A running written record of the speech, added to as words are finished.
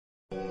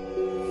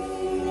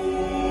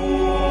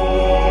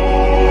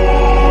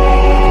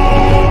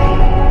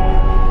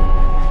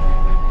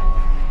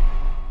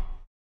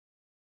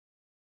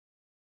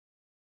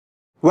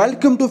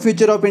Welcome to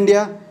Future of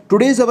India.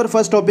 Today's our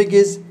first topic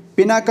is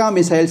Pinaka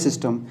Missile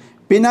System.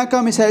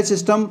 Pinaka missile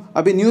system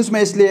अभी news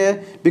में इसलिए है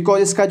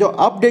because इसका जो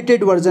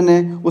अपडेटेड वर्जन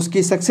है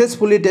उसकी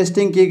सक्सेसफुली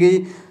टेस्टिंग की गई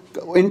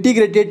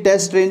integrated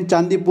test range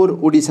Chandipur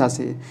Orissa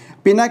से।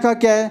 पिनाका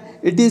क्या है?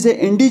 It is a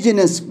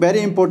indigenous very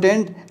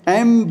important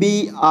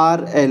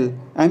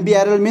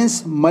MBRL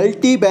means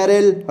multi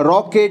barrel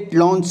rocket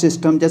launch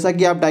system. जैसा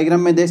कि आप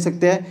डायग्राम में देख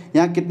सकते हैं,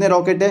 यहाँ कितने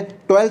रॉकेट है?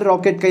 12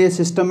 रॉकेट का ये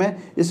सिस्टम है।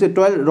 इस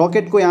 12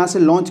 रॉकेट को यहाँ से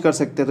लॉन्च कर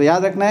सकते हैं। तो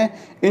याद रखना है,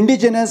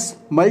 indigenous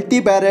multi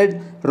barrel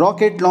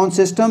rocket launch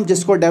system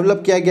जिसको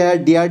डेवलप किया गया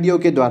है DRDO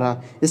के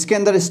द्वारा। इसके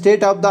अंदर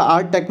state of the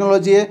art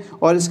technology है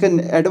और इसका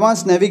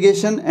advance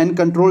navigation and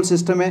control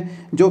system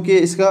है जो कि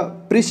इसका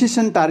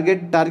प्रिसिशन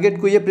टारगेट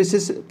को ये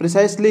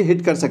प्रिसाइसली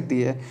हिट कर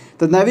सकती है।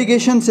 The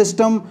navigation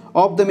system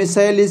of the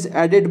missile is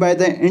added by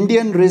the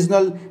Indian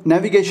regional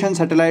navigation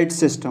satellite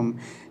system.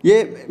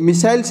 ये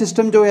मिसाइल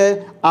सिस्टम जो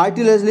है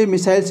आर्टिलरी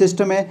मिसाइल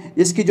सिस्टम है।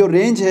 इसकी जो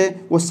रेंज है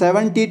वो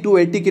 70 to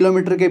 80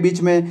 किलोमीटर के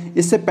बीच में।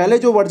 इससे पहले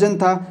जो वर्जन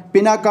था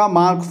पिनाका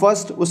मार्क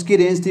फर्स्ट, उसकी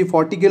रेंज थी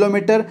 40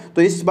 किलोमीटर।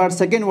 तो इस बार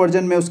सेकेंड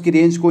वर्जन में उसकी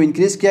रेंज को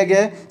इंक्रीज़ किया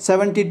गया है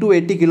 70 to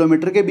 80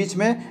 किलोमीटर के बीच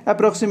में,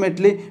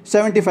 अप्रॉक्सीमेटली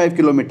 75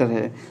 किलोमीटर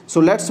है।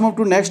 So let's move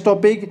to next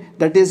topic,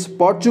 that is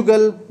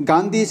Portugal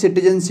Gandhi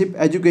citizenship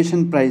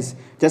education price.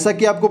 जैसा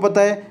कि आपको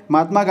पता है,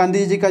 महात्मा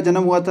गांधी जी का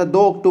जन्म हुआ था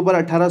 2 अक्टूबर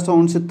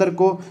 1869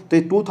 को। तो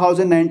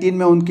 2019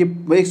 में उनकी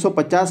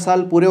 150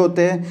 साल पूरे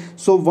होते हैं।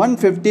 सो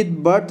 150th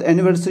birth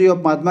anniversary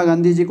of Mahatma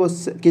Gandhi ji को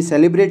की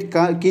सेलिब्रेट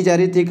की जा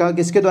रही थी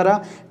किसके द्वारा?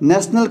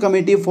 National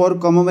committee for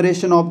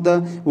commemoration of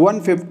the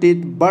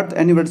 150th birth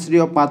anniversary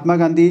of Mahatma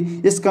Gandhi.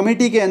 इस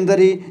कमेटी के अंदर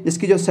ही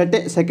इसकी जो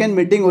सेकेंड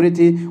मीटिंग हो रही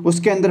थी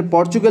उसके अंदर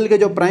पोर्चुगल के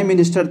जो प्राइम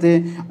मिनिस्टर थे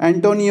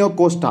एंटोनियो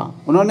कोस्टा,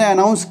 उन्होंने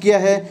अनाउंस किया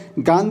है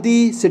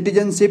गांधी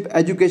सिटीजनशिप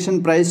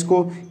एजुकेशन प्राइज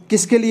को।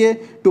 किसके लिए?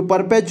 To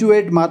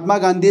perpetuate Mahatma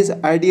Gandhi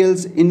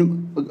ideals in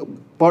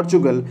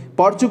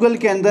Portugal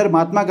के अंदर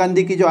महात्मा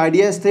गांधी की जो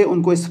आइडियाज़ थे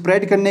उनको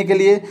स्प्रेड करने के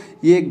लिए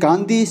ये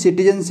गांधी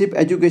सिटीजनशिप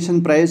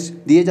एजुकेशन प्राइज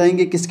दिए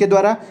जाएंगे। किसके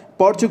द्वारा?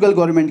 पोर्चुगल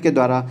गवर्नमेंट के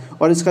द्वारा।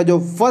 और इसका जो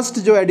फर्स्ट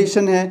जो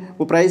एडिशन है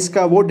वो प्राइस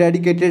का वो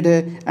डेडिकेटेड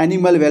है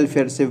एनिमल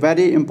वेलफेयर से,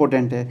 वेरी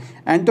इंपॉर्टेंट है।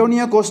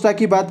 एंटोनियो कोस्टा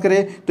की बात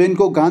करें तो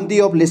इनको गांधी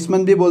ऑफ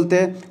लिस्बन भी बोलते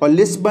हैं और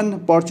लिस्बन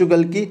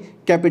पोर्चुगल की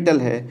कैपिटल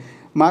है।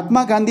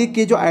 महात्मा गांधी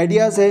के जो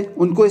आइडियाज़ है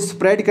उनको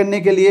स्प्रेड करने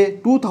के लिए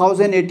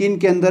 2018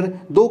 के अंदर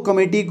 2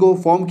 कमेटी को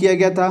फॉर्म किया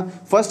गया था।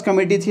 फर्स्ट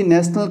कमेटी थी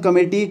नेशनल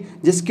कमेटी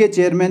जिसके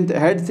चेयरमैन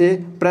हेड थे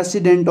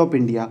प्रेसिडेंट ऑफ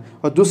इंडिया,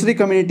 और दूसरी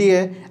कमेटी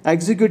है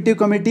एग्जीक्यूटिव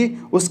कमेटी,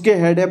 उसके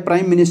हेड है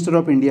प्राइम मिनिस्टर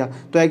ऑफ इंडिया।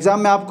 तो एग्जाम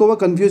में आपको वो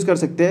कंफ्यूज कर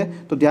सकते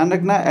हैं, तो ध्यान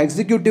रखना,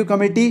 executive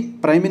committee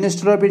prime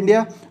minister of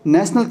India,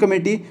 national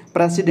committee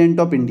president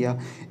of India.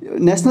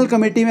 National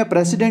committee में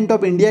प्रेसिडेंट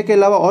ऑफ इंडिया के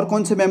अलावा और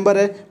कौन से मेंबर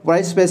है?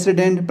 Vice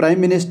president, prime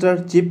minister,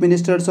 chief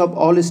ministers of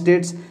all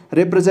states,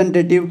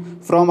 representative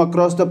from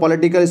across the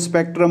political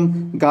spectrum,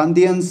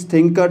 Gandhians,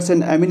 thinkers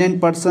and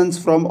eminent persons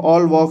from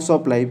all walks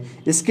of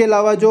life। इसके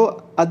अलावा जो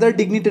अदर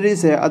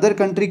डिग्निटरीज है, अदर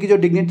कंट्री की जो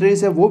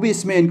डिग्निटरीज है वो भी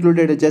इसमें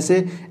इंक्लूडेड है, जैसे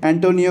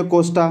एंटोनियो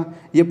कोस्टा,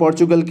 ये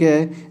पोर्चुगल के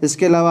हैं।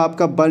 इसके अलावा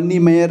आपका बर्नी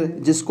मेयर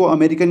जिसको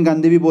अमेरिकन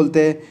गांधी भी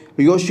बोलते हैं,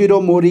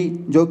 योशिरो मोरी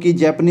जो कि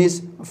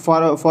Japanese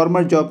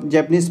farmer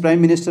Japanese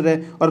prime minister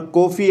है, और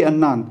कोफी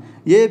अन्नान,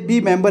 ये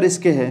भी मेंबर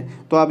इसके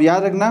हैं। तो आप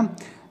याद रखना,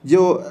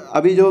 जो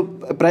अभी जो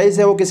प्राइज़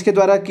है वो किसके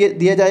द्वारा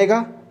दिया जाएगा?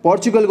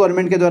 पोर्चुगल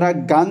गवर्नमेंट के द्वारा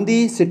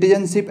गांधी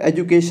सिटीजनशिप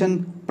एजुकेशन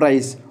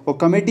प्राइज़। और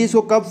कमेटीज़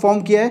को कब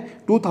फॉर्म किया है?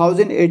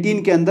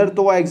 2018 के अंदर।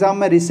 तो वो एग्ज़ाम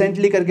में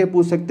रिसेंटली करके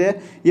पूछ सकते हैं।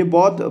 ये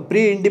बहुत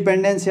प्री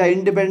इंडिपेंडेंस या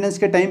इंडिपेंडेंस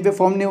के टाइम पे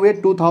फॉर्म नहीं हुए,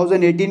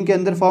 2018 के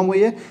अंदर फॉर्म हुई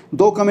है।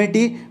 2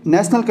 कमेटी,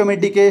 नेशनल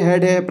कमेटी के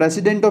हेड है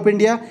president of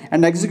India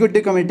and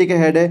executive committee के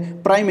हेड है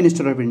prime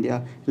minister of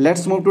India.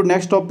 Let's move to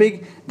next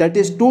topic, that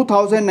is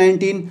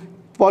 2019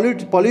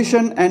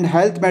 pollution and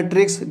health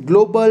matrix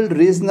global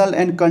regional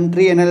and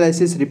country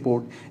analysis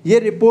report. ये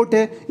report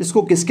है,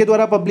 इसको किसके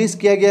द्वारा publish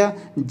किया गया?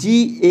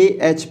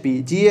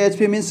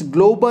 GAHP means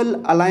global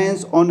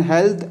alliance on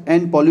health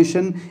and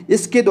pollution,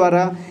 इसके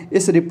द्वारा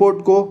इस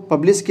रिपोर्ट को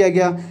पब्लिश किया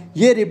गया।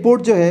 ये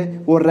रिपोर्ट जो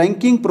है वो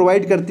रैंकिंग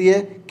प्रोवाइड करती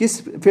है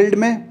किस फील्ड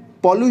में?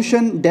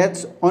 Pollution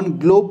deaths on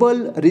global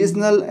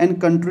regional and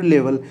country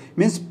level,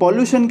 means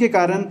pollution के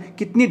कारण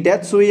कितनी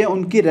डेथ्स हुई है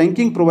उनकी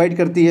रैंकिंग प्रोवाइड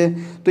करती है।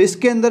 तो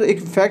इसके अंदर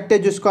एक फैक्ट है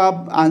जिसको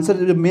आप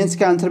आंसर मेंस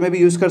के आंसर में भी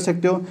यूज़ कर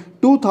सकते हो।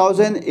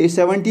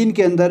 2017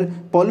 के अंदर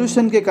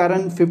पॉल्यूशन के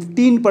कारण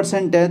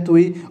 15% डेथ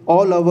हुई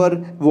ऑल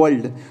ओवर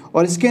वर्ल्ड।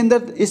 और इसके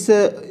अंदर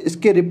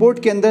इसके रिपोर्ट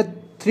के अंदर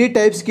 3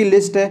 टाइप्स की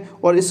लिस्ट है,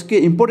 और इसके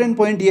इंपॉर्टेंट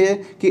पॉइंट ये है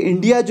कि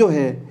इंडिया जो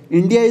है,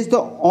 India is the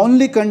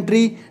only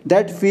country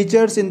that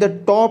features in the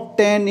top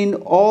 10 in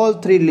all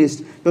 3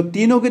 list. जो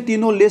तीनों के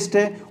तीनों लिस्ट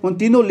है उन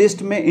तीनों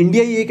लिस्ट में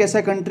इंडिया ही एक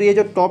ऐसा कंट्री है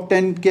जो टॉप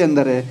 10 के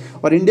अंदर है।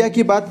 और इंडिया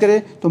की बात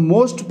करें तो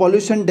most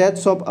pollution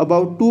deaths of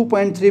about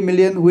 2.3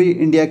 million हुई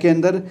इंडिया के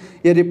अंदर।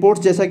 ये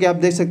रिपोर्ट्स जैसा कि आप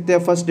देख सकते हैं,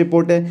 फर्स्ट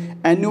रिपोर्ट है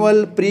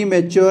annual pre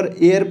mature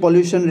air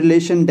pollution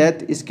relation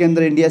death, इसके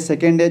अंदर इंडिया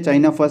सेकेंड है,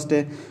 चाइना फर्स्ट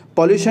है।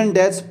 पॉल्यूशन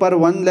डेथ्स पर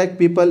 1 लाख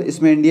पीपल,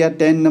 इसमें इंडिया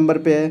 10 नंबर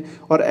पे है।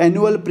 और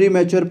annual pre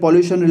mature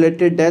pollution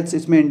related deaths,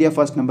 इसमें इंडिया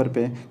फर्स्ट नंबर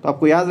पे है। तो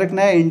आपको याद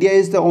रखना है, India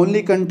is the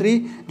only country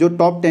जो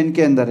टॉप 10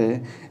 के अंदर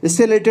है।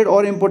 इससे रिलेटेड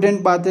और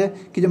इम्पोर्टेंट बात है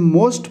कि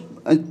जो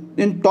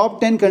इन टॉप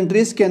 10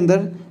 कंट्रीज़ के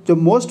अंदर जो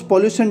मोस्ट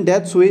पॉल्यूशन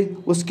डेथ्स हुई,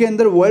 उसके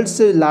अंदर वर्ल्ड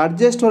से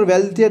लार्जेस्ट और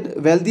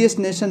वेल्थिएस्ट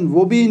नेशन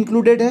वो भी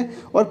इंक्लूडेड है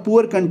और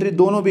पुअर कंट्री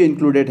दोनों भी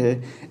इंक्लूडेड है।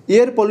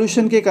 एयर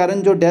पोल्यूशन के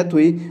कारण जो डेथ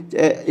हुई,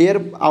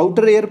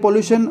 आउटर एयर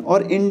पोल्यूशन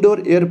और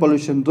इंडोर एयर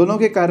पोल्यूशन दोनों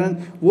के कारण,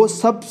 वो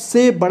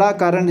सबसे बड़ा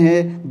कारण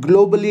है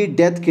ग्लोबली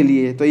डेथ के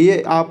लिए। तो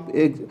ये आप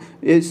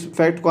इस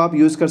फैक्ट को आप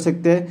यूज़ कर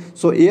सकते हैं।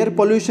 सो air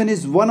pollution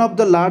is one of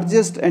the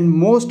largest and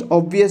most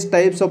obvious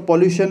types of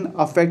pollution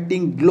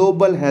affecting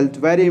global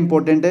health, very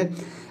important है।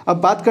 अब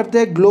बात करते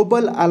हैं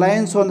global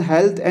alliance on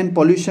health and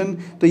pollution.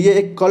 तो ये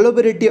एक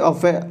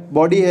कोलैबोरेटिव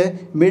बॉडी है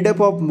made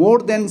up of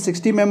more than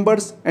 60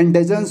 members and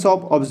dozens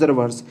of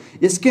observers.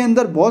 इसके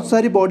अंदर बहुत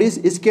सारी बॉडीज़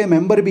इसके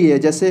मेंबर भी है,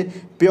 जैसे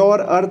प्योर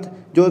अर्थ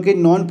जो कि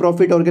नॉन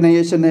प्रॉफिट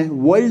ऑर्गेनाइजेशन है,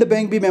 वर्ल्ड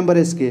बैंक भी मेंबर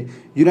है इसके,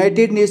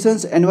 यूनाइटेड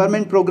नेशंस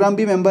एनवायरनमेंट प्रोग्राम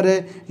भी मेंबर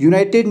है,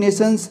 United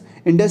Nations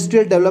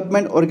industrial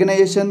development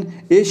organisation,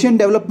 Asian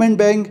development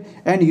bank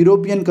and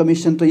European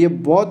commission. तो ये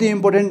बहुत ही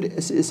इंपॉर्टेंट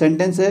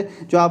सेंटेंस है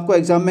जो आपको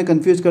एग्जाम में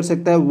कंफ्यूज कर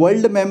सकता है।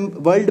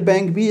 वर्ल्ड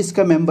बैंक भी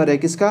इसका मेंबर है,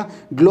 किसका?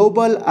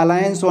 Global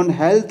alliance on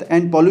health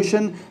and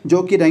pollution,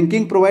 जो कि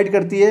रैंकिंग प्रोवाइड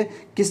करती है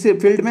किस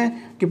फील्ड में,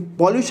 कि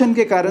पॉल्यूशन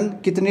के कारण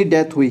कितनी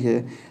डेथ हुई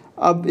है।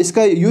 अब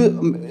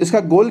इसका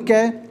गोल क्या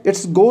है?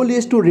 It's goal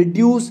is to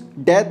reduce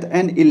death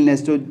and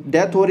illness. जो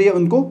डेथ हो रही है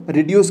उनको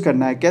रिड्यूस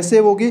करना है। कैसे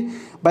होगी?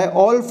 Bye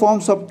all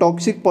forms of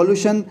toxic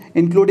pollution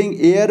including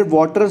air,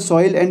 water,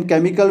 soil and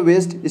chemical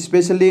waste,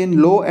 specially in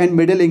low and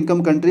middle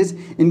income countries.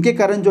 इनके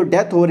कारण जो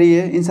डेथ हो रही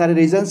है, इन सारे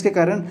रीजंस के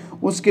कारण,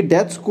 उसकी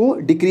डेथ्स को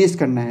डिक्रीज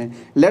करना है।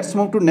 Let's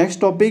move to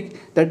next topic,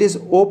 that is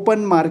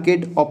open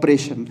market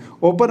operation.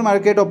 Open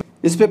market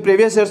इस पे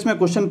प्रीवियस ईयर्स में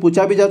क्वेश्चन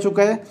पूछा भी जा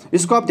चुका है,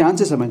 इसको आप ध्यान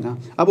से समझना।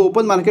 अब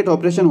ओपन मार्केट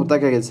ऑपरेशन होता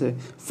क्या कैसे?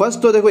 फर्स्ट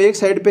तो देखो, एक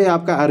साइड पे है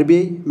आपका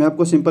आरबीआई, मैं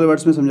आपको सिंपल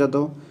वर्ड्स में समझाता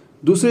हूँ।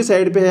 दूसरी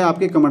साइड पे है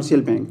आपके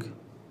कमर्शियल बैंक।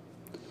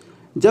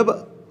 जब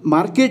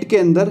मार्केट के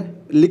अंदर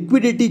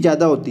लिक्विडिटी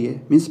ज़्यादा होती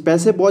है, मीन्स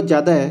पैसे बहुत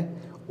ज़्यादा है,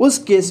 उस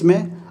केस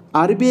में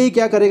आरबीआई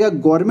क्या करेगा?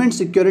 गवर्नमेंट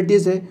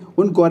सिक्योरिटीज़ है,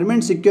 उन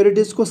गवर्नमेंट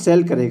सिक्योरिटीज़ को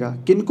सेल करेगा।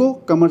 किनको?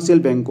 कमर्शियल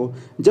बैंक को।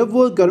 जब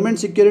वो गवर्नमेंट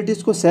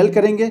सिक्योरिटीज़ को सेल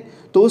करेंगे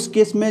तो उस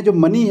केस में जो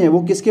मनी है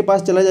वो किसके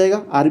पास चला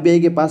जाएगा? आरबीआई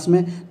के पास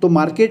में। तो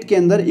मार्केट के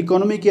अंदर,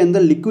 इकोनॉमी के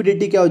अंदर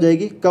लिक्विडिटी क्या हो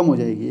जाएगी? कम हो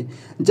जाएगी।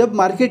 जब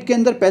मार्केट के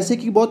अंदर पैसे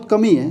की बहुत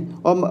कमी है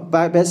और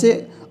पैसे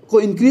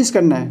को इंक्रीज़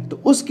करना है, तो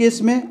उस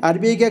केस में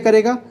आरबीआई क्या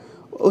करेगा?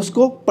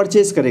 उसको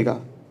परचेज करेगा।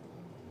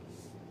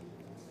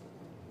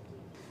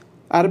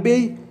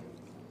 आरबीआई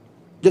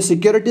जो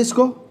सिक्योरिटीज़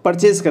को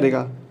परचेज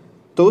करेगा,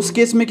 तो उस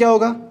केस में क्या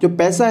होगा? जो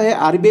पैसा है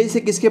आरबीआई से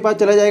किसके पास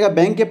चला जाएगा?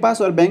 बैंक के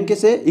पास, और बैंक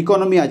से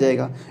इकोनॉमी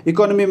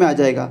में आ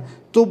जाएगा।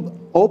 तो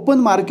ओपन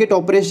मार्केट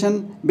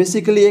ऑपरेशन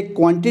बेसिकली एक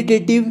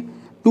क्वांटिटेटिव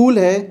टूल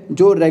है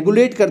जो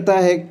रेगुलेट करता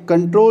है,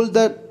 control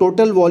the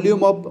total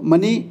volume of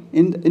money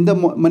in the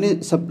money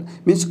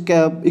means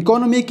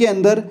economy के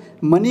अंदर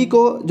मनी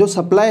को जो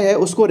सप्लाई है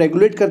उसको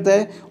रेगुलेट करता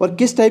है। और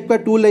किस टाइप का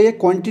टूल है ये?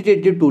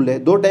 क्वांटिटेटिव टूल है।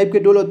 दो टाइप के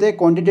टूल होते हैं,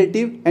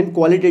 क्वांटिटेटिव एंड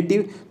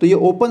क्वालिटेटिव। तो ये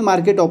ओपन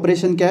मार्केट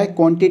ऑपरेशन क्या है?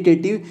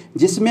 क्वांटिटेटिव,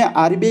 जिसमें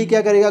आरबीआई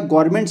क्या करेगा?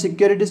 गवर्नमेंट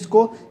सिक्योरिटीज़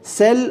को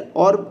सेल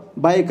और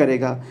बाय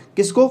करेगा।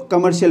 किसको?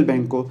 कमर्शियल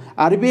बैंक को।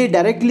 आरबीआई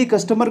डायरेक्टली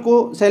कस्टमर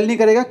को सेल नहीं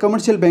करेगा,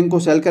 कमर्शियल बैंक को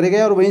सेल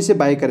करेगा और वहीं से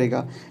बाय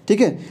करेगा।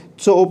 ठीक है।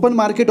 So open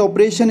market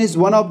operation is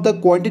one of the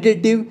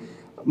quantitative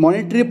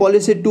monetary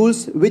policy tools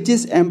which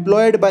is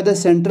employed by the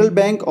central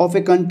bank of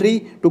a country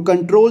to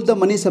control the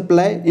money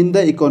supply in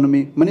the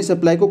economy। Money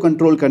supply को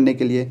control करने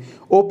के लिए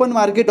open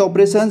market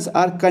operations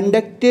are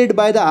conducted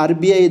by the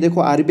RBI.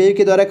 देखो, RBI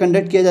के द्वारा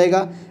conduct किया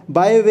जाएगा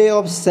by way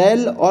of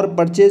cell और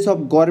purchase of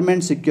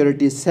government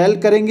security. Cell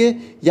करेंगे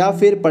या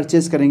फिर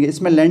परचेज करेंगे।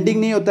 इसमें लैंडिंग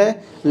नहीं होता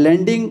है।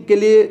 लैंडिंग के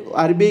लिए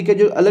आरबीआई का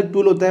जो अलग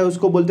टूल होता है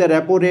उसको बोलते हैं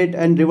repo rate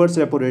and reverse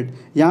repo rate.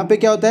 यहाँ पे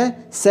क्या होता है?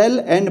 Cell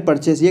and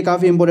purchase. ये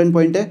काफ़ी इंपॉर्टेंट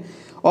पॉइंट है।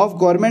 of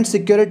government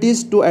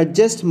securities to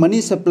adjust money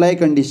supply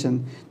condition।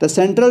 the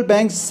central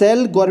bank sell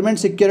government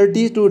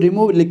securities to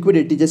remove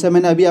liquidity। जैसा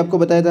मैंने अभी आपको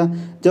बताया था,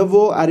 जब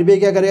वो आरबीआई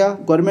क्या करेगा?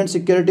 गवर्नमेंट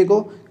सिक्योरिटी को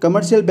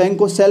कमर्शियल बैंक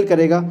को सेल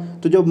करेगा,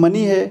 तो जो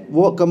मनी है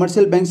वो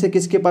कमर्शियल बैंक से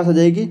किसके पास आ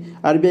जाएगी?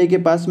 आरबीआई के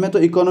पास में। तो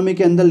इकोनॉमी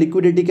के अंदर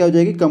लिक्विडिटी क्या हो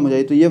जाएगी? कम हो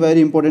जाएगी। तो ये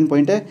वेरी इंपॉर्टेंट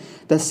पॉइंट है।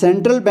 The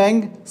central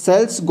bank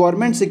sales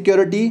government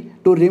security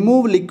to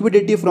remove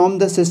liquidity from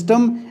the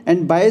system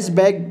and buys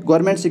back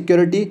government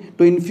security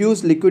to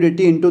infuse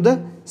liquidity into the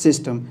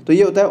system. तो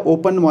ये होता है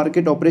ओपन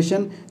मार्केट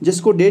ऑपरेशन,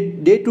 जिसको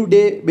डे टू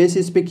डे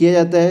बेसिस पे किया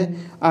जाता है।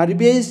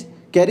 RBI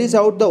carries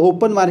out the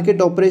open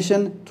market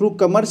operation through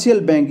commercial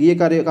bank. ये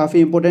कार्य काफ़ी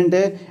इंपॉर्टेंट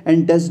है।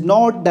 And does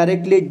not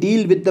directly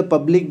deal with the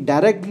public.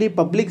 Directly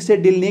public से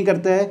डील नहीं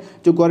करता है।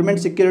 जो गवर्नमेंट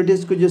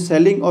सिक्योरिटीज़ की जो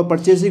सेलिंग और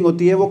परचेसिंग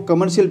होती है वो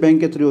कमर्शियल बैंक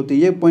के थ्रू होती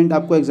है। ये पॉइंट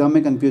आपको एग्जाम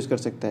में कंफ्यूज कर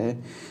सकता है।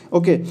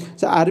 ओके,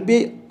 सो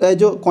आरबीआई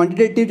जो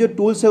क्वांटिटेटिव जो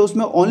टूल्स है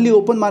उसमें ओनली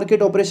ओपन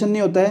मार्केट ऑपरेशन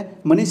नहीं होता है,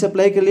 मनी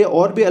सप्लाई के लिए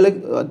और भी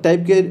अलग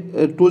टाइप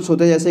के टूल्स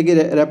होते हैं, जैसे कि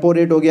रेपो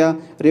रेट हो गया,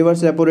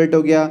 रिवर्स रेपो रेट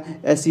हो गया,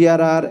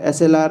 SCRR,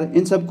 SLR,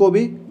 इन सबको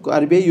भी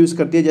आरबीआई यूज़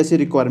करती है जैसी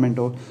रिक्वायरमेंट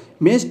हो।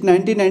 मेस्ट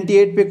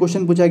 1998 पे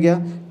क्वेश्चन पूछा गया,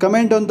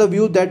 comment on the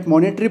view that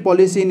monetary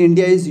policy in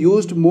India is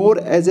used more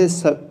as a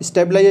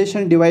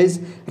stabilization device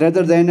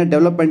rather than a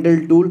developmental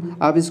tool.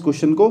 आप इस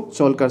क्वेश्चन को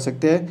सॉल्व कर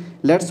सकते हैं।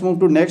 Let's move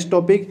to next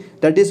topic,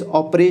 that is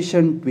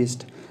operation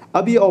twist.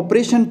 अब ये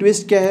operation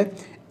twist क्या है?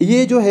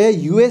 ये जो है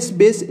US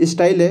बेस्ड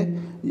स्टाइल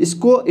है,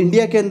 इसको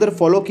इंडिया के अंदर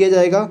फॉलो किया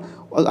जाएगा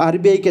और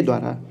आरबीआई के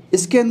द्वारा।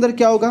 इसके अंदर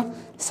क्या होगा,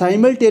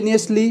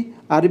 साइमल्टेनियसली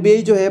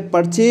आरबीआई जो है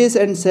purchase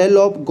and cell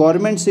of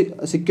government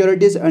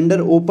securities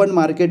under open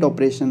market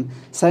operation,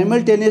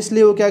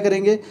 simultaneously वो क्या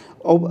करेंगे,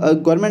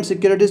 गवर्नमेंट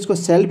सिक्योरिटीज़ को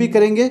सेल भी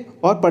करेंगे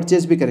और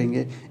परचेज भी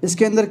करेंगे।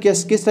 इसके अंदर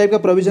किस टाइप का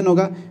प्रोविज़न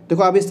होगा,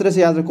 देखो आप इस तरह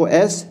से याद रखो,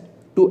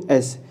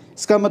 S2S।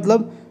 इसका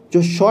मतलब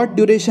जो शॉर्ट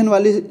ड्यूरेशन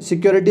वाली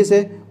सिक्योरिटीज़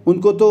है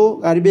उनको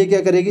तो आरबीआई क्या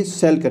करेगी,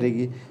 सेल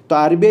करेगी। तो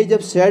आरबीआई जब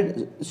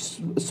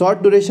शॉर्ट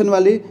ड्यूरेशन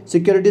वाली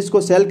सिक्योरिटीज़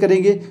को सेल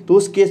करेंगे तो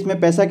उस केस में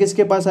पैसा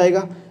किसके पास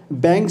आएगा,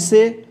 बैंक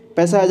से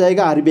पैसा आ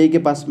जाएगा आरबीआई के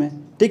पास में,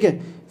 ठीक है।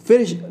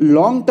 फिर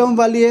लॉन्ग टर्म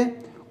वाली है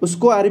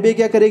उसको आरबीआई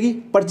क्या करेगी,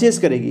 परचेज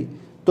करेगी।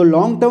 तो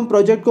लॉन्ग टर्म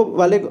प्रोजेक्ट को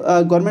वाले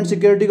गवर्नमेंट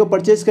सिक्योरिटी को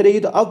परचेज करेगी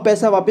तो अब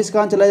पैसा वापस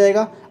कहाँ चला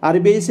जाएगा,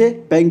 आरबीआई से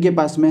बैंक के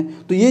पास में।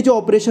 तो ये जो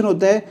ऑपरेशन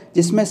होता है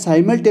जिसमें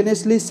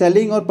साइमल्टेनियसली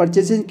सेलिंग और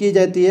परचेजिंग की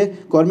जाती है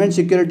गवर्नमेंट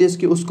सिक्योरिटीज़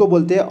की, उसको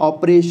बोलते हैं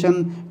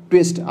ऑपरेशन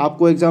ट्विस्ट।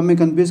 आपको एग्जाम में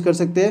कंफ्यूज कर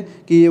सकते हैं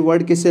कि ये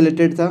वर्ड किससे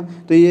रिलेटेड था।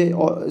 तो ये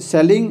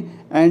selling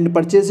and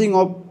purchasing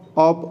of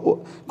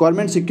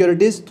government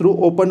securities through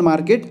open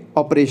market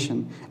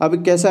operation.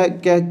 अब कैसा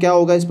क्या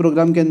होगा इस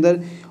प्रोग्राम के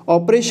अंदर,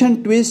 operation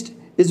twist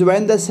is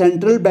when the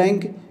central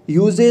bank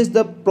uses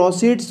the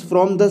proceeds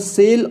from the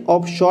sale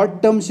of short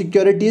term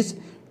securities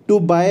to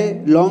buy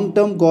long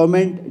term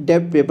government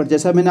debt paper।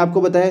 जैसा मैंने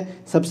आपको बताया,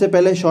 सबसे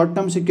पहले शॉर्ट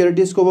टर्म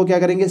सिक्योरिटीज़ को वो क्या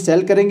करेंगे,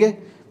 सेल करेंगे,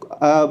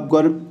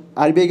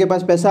 आरबीआई के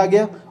पास पैसा आ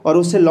गया और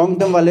उससे लॉन्ग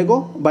टर्म वाले को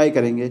बाय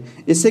करेंगे।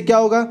 इससे क्या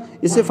होगा,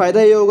 इससे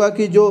फ़ायदा ये होगा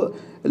कि जो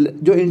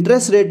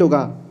इंटरेस्ट रेट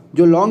होगा,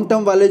 जो लॉन्ग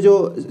टर्म वाले जो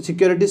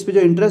सिक्योरिटीज़ पे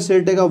जो इंटरेस्ट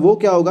रेट है वो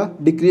क्या होगा,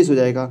 डिक्रीज हो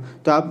जाएगा।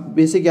 तो आप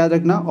बेसिक याद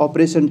रखना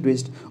ऑपरेशन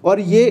ट्विस्ट। और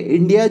ये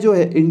इंडिया जो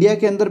है, इंडिया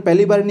के अंदर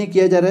पहली बार नहीं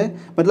किया जा रहा है,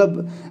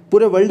 मतलब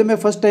पूरे वर्ल्ड में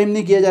फर्स्ट टाइम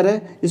नहीं किया जा रहा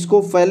है, इसको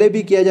पहले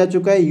भी किया जा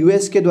चुका है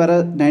US के द्वारा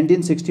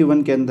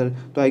 1961 के अंदर।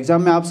 तो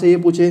एग्जाम में आपसे ये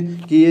पूछे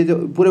कि ये जो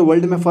पूरे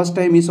वर्ल्ड में फर्स्ट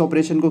टाइम इस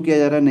ऑपरेशन को किया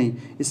जा रहा है, नहीं,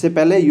 इससे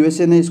पहले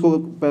USA ने इसको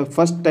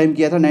फर्स्ट टाइम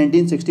किया था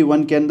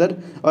 1961 के अंदर,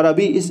 और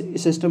अभी इस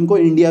सिस्टम को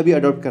इंडिया भी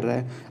अडॉप्ट कर रहा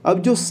है।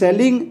 अब जो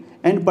selling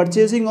and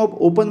purchasing of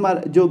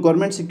open जो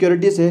गवर्नमेंट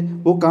सिक्योरिटीज़ है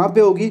वो कहाँ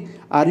पे होगी,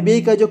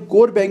 आरबीआई का जो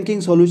कोर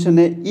बैंकिंग सॉल्यूशन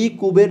है ई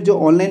कुबेर जो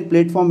ऑनलाइन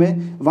प्लेटफॉर्म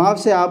है, वहाँ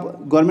से आप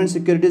गवर्नमेंट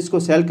सिक्योरिटीज़ को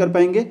सेल कर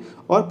पाएंगे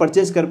और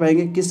परचेज कर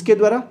पाएंगे। किसके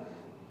द्वारा,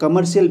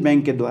 कमर्शियल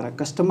बैंक के द्वारा।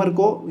 कस्टमर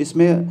को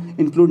इसमें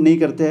इंक्लूड नहीं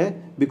करते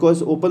हैं,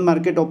 बिकॉज ओपन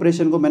मार्केट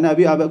ऑपरेशन को मैंने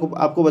अभी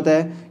आपको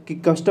बताया कि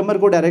कस्टमर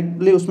को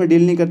डायरेक्टली उसमें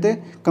डील नहीं करते,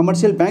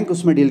 कमर्शियल बैंक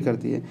उसमें डील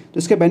करती है। तो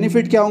इसके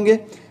बेनिफिट क्या होंगे,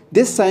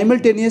 This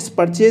simultaneous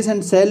purchase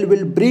and sell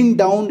will bring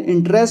down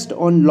interest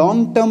on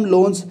long-term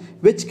loans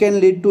which can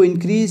lead to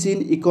increase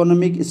in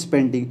economic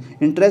spending।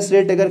 Interest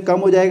rate अगर कम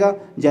हो जाएगा,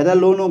 ज़्यादा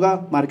लोन होगा,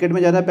 मार्केट में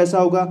ज़्यादा पैसा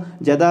होगा,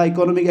 ज़्यादा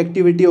इकोनॉमिक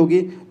एक्टिविटी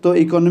होगी, तो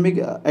इकोनॉमिक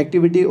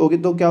एक्टिविटी होगी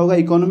तो क्या होगा,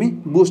 इकोनॉमी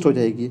बूस्ट हो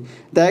जाएगी।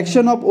 The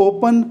action of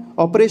open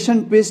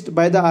operation twist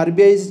by the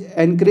RBI is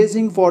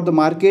encouraging for the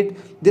market.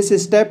 This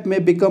step may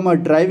become a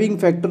driving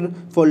factor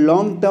for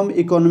long-term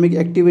economic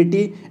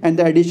activity and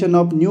the addition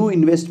of new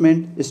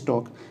investment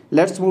stock।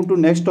 Let's move to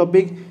next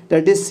topic,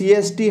 that is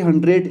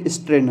CST-100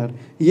 Strainer।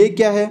 ये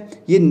क्या है,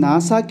 ये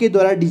NASA के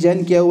द्वारा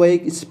design किया हुआ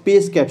एक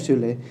space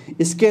capsule है।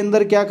 इसके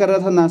अंदर क्या कर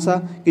रहा था नासा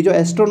कि जो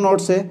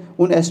एस्ट्रोनॉट्स है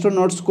उन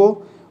एस्ट्रोनॉट्स को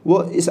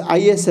वो इस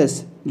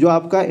ISS जो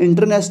आपका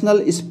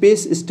इंटरनेशनल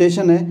स्पेस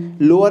स्टेशन है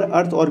लोअर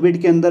अर्थ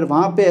ऑर्बिट के अंदर,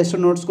 वहाँ पे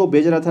एस्ट्रोनॉट्स को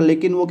भेज रहा था,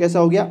 लेकिन वो कैसा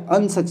हो गया,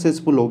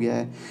 अनसक्सेसफुल हो गया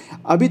है।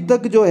 अभी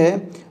तक जो है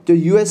जो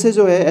USA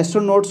जो है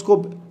एस्ट्रोनॉट्स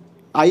को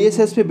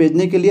ISS पे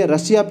भेजने के लिए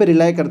रशिया पे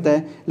रिलाई करता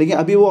है, लेकिन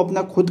अभी वो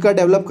अपना खुद का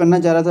डेवलप करना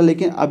चाह रहा था,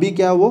 लेकिन अभी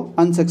क्या वो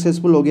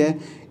अनसक्सेसफुल हो गया है।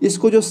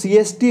 इसको जो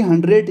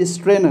CST-100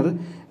 स्ट्रेनर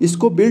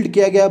इसको बिल्ड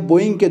किया गया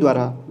बोइंग के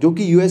द्वारा, जो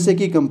कि USA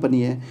की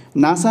कंपनी है।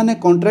 नासा ने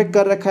कॉन्ट्रैक्ट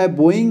कर रखा है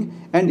बोइंग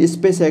एंड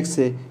स्पेसएक्स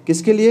से,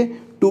 किसके लिए,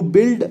 to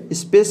build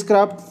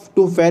spacecraft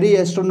to Pheri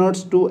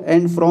astronauts to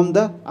and from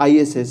the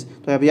ISS।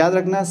 तो आप याद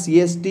रखना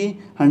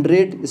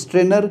CST-100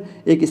 स्ट्रेनर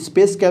एक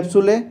स्पेस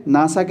कैप्सूल है,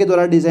 नासा के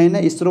द्वारा डिज़ाइन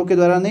है, इसरो के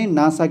द्वारा नहीं,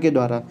 नासा के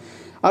द्वारा।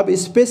 अब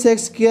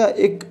स्पेसएक्स का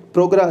एक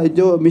प्रोग्राम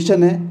जो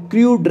मिशन है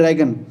क्रू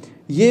ड्रैगन,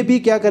 ये भी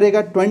क्या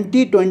करेगा,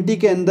 2020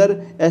 के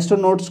अंदर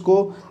एस्ट्रोनॉट्स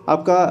को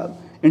आपका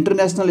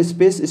इंटरनेशनल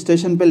स्पेस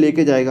स्टेशन पे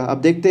लेके जाएगा। अब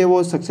देखते हैं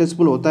वो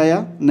सक्सेसफुल होता है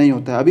या नहीं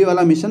होता है। अभी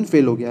वाला मिशन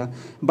फेल हो गया।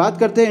 बात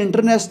करते हैं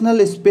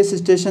इंटरनेशनल स्पेस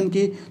स्टेशन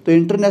की, तो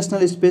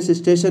इंटरनेशनल स्पेस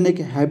स्टेशन एक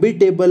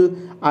हैबिटेबल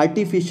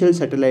आर्टिफिशियल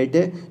सैटेलाइट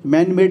है,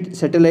 मैन मेड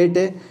सैटेलाइट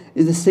है।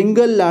 Is the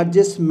single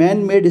largest man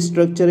made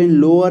structure in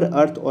lower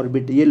earth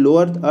orbit. ये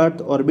लोअर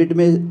अर्थ ऑर्बिट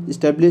में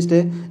इस्टेब्लिश्ड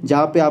है,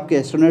 जहाँ पे आपके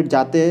एस्ट्रोनॉट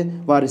जाते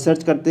हैं, वहाँ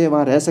रिसर्च करते हैं,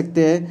 वहाँ रह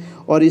सकते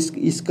हैं। और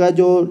इसका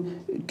जो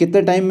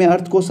कितने टाइम में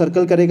अर्थ को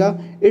सर्कल करेगा,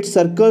 इट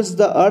सर्कल्स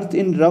द अर्थ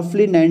इन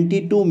रफली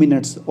 92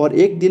 मिनट्स, और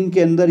एक दिन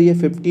के अंदर ये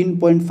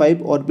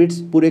 15.5 ऑर्बिट्स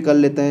पूरे कर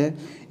लेता है।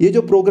 ये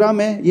जो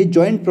प्रोग्राम है ये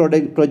जॉइंट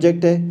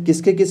प्रोजेक्ट है,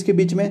 किसके किसके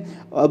बीच में,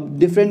 अब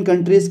डिफरेंट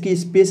कंट्रीज़ की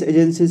स्पेस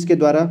एजेंसीज के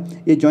द्वारा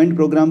ये जॉइंट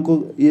प्रोग्राम को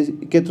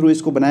के थ्रू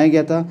इसको बनाया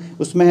गया था।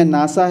 उसमें है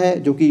नासा है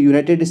जो कि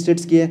यूनाइटेड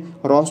स्टेट्स की है,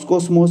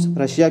 रॉसकोस्मोस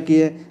रशिया की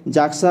है,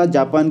 जाक्सा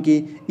जापान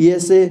की,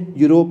 ESA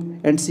Europe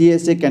and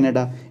CSA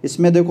Canada.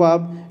 इसमें देखो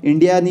आप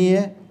इंडिया नहीं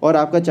है और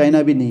आपका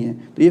चाइना भी नहीं है।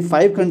 तो ये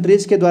 5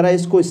 कंट्रीज़ के द्वारा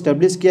इसको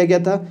इस्टेब्लिश किया गया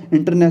था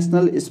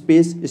इंटरनेशनल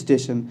स्पेस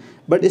स्टेशन।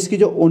 बट इसकी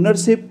जो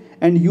ownership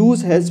and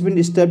use has been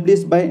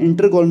establish by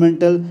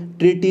intergovernmental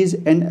treaties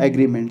and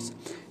agreements.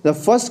 The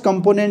first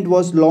component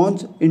was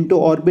launch into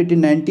orbit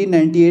in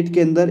 1998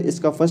 के अंदर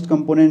इसका फर्स्ट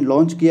कंपोनेंट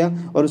लॉन्च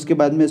किया, और उसके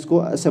बाद में इसको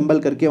असेंबल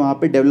करके वहाँ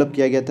पे डेवलप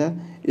किया गया था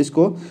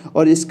इसको।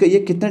 और इसका ये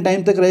कितने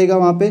टाइम तक रहेगा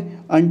वहाँ पे,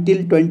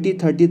 अंटिल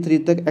 2033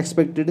 तक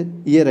एक्सपेक्टेड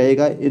ये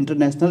रहेगा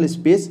international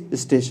space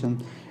station.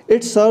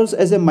 It serves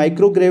as a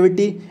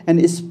microgravity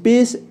and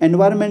space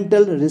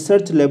environmental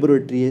research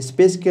laboratory है।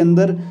 स्पेस के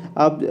अंदर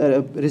आप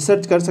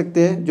रिसर्च कर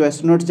सकते हैं, जो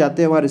एस्ट्रोनॉट्स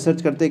जाते हैं वहाँ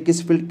रिसर्च करते हैं,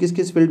 किस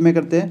फील्ड में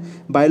करते हैं,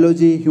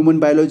 biology, human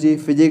biology,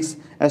 physics,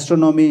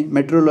 astronomy,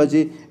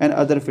 metrology and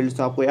other fields.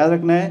 तो आपको याद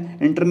रखना है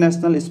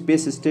international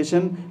space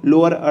station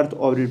lower earth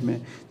orbit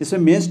में, जिसमें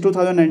मेंस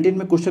 2019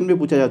 में क्वेश्चन भी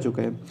पूछा जा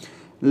चुका है।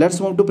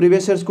 Let's move to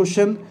previous years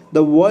question. The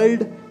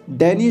world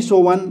Dennis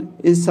oven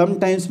is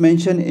sometimes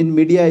mention in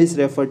media is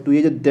referred to.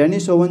 ये जो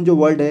डेनिस ओवन जो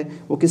वर्ड है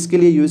वो किसके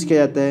लिए यूज़ किया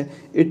जाता है,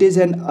 it is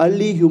an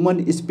early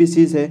human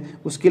species है,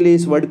 उसके लिए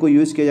इस वर्ड को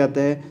यूज़ किया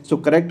जाता है। So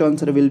correct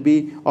answer will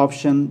be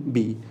option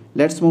B.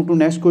 Let's move to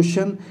next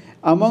question.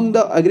 Among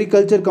the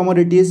agriculture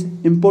commodities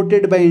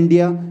imported by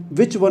India,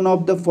 which one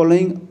of the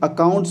following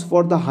accounts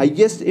for the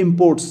highest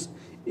imports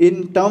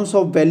in terms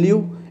of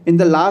value in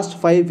the last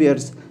 5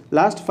 years.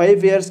 Last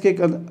 5 years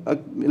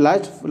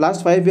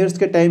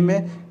के time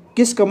में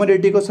किस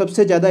commodity को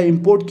सबसे ज़्यादा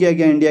import किया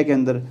गया India के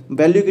अंदर,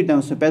 वैल्यू की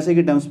टर्म्स में, पैसे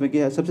की टर्म्स में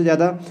किया सबसे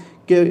ज़्यादा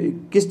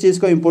किस चीज़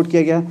को इंपोर्ट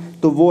किया गया,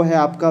 तो वो है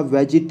आपका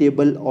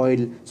vegetable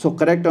oil. So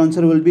correct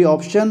answer will be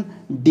option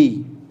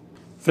D.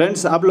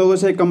 Friends, आप लोगों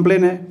से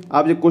कंप्लेन है,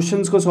 आप ये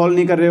क्वेश्चंस को सॉल्व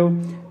नहीं कर रहे हो,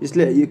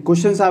 इसलिए ये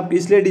क्वेश्चंस आप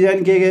इसलिए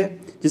डिज़ाइन किए गए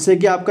जिससे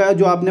कि आपका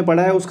जो आपने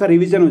पढ़ा है उसका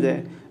रिवीजन हो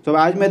जाए। तो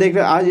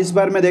आज इस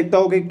बार मैं देखता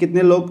हूँ कि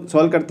कितने लोग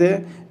सॉल्व करते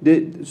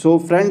हैं। So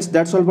friends,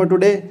 that's all for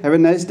today. Have a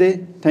nice day.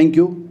 Thank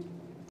you.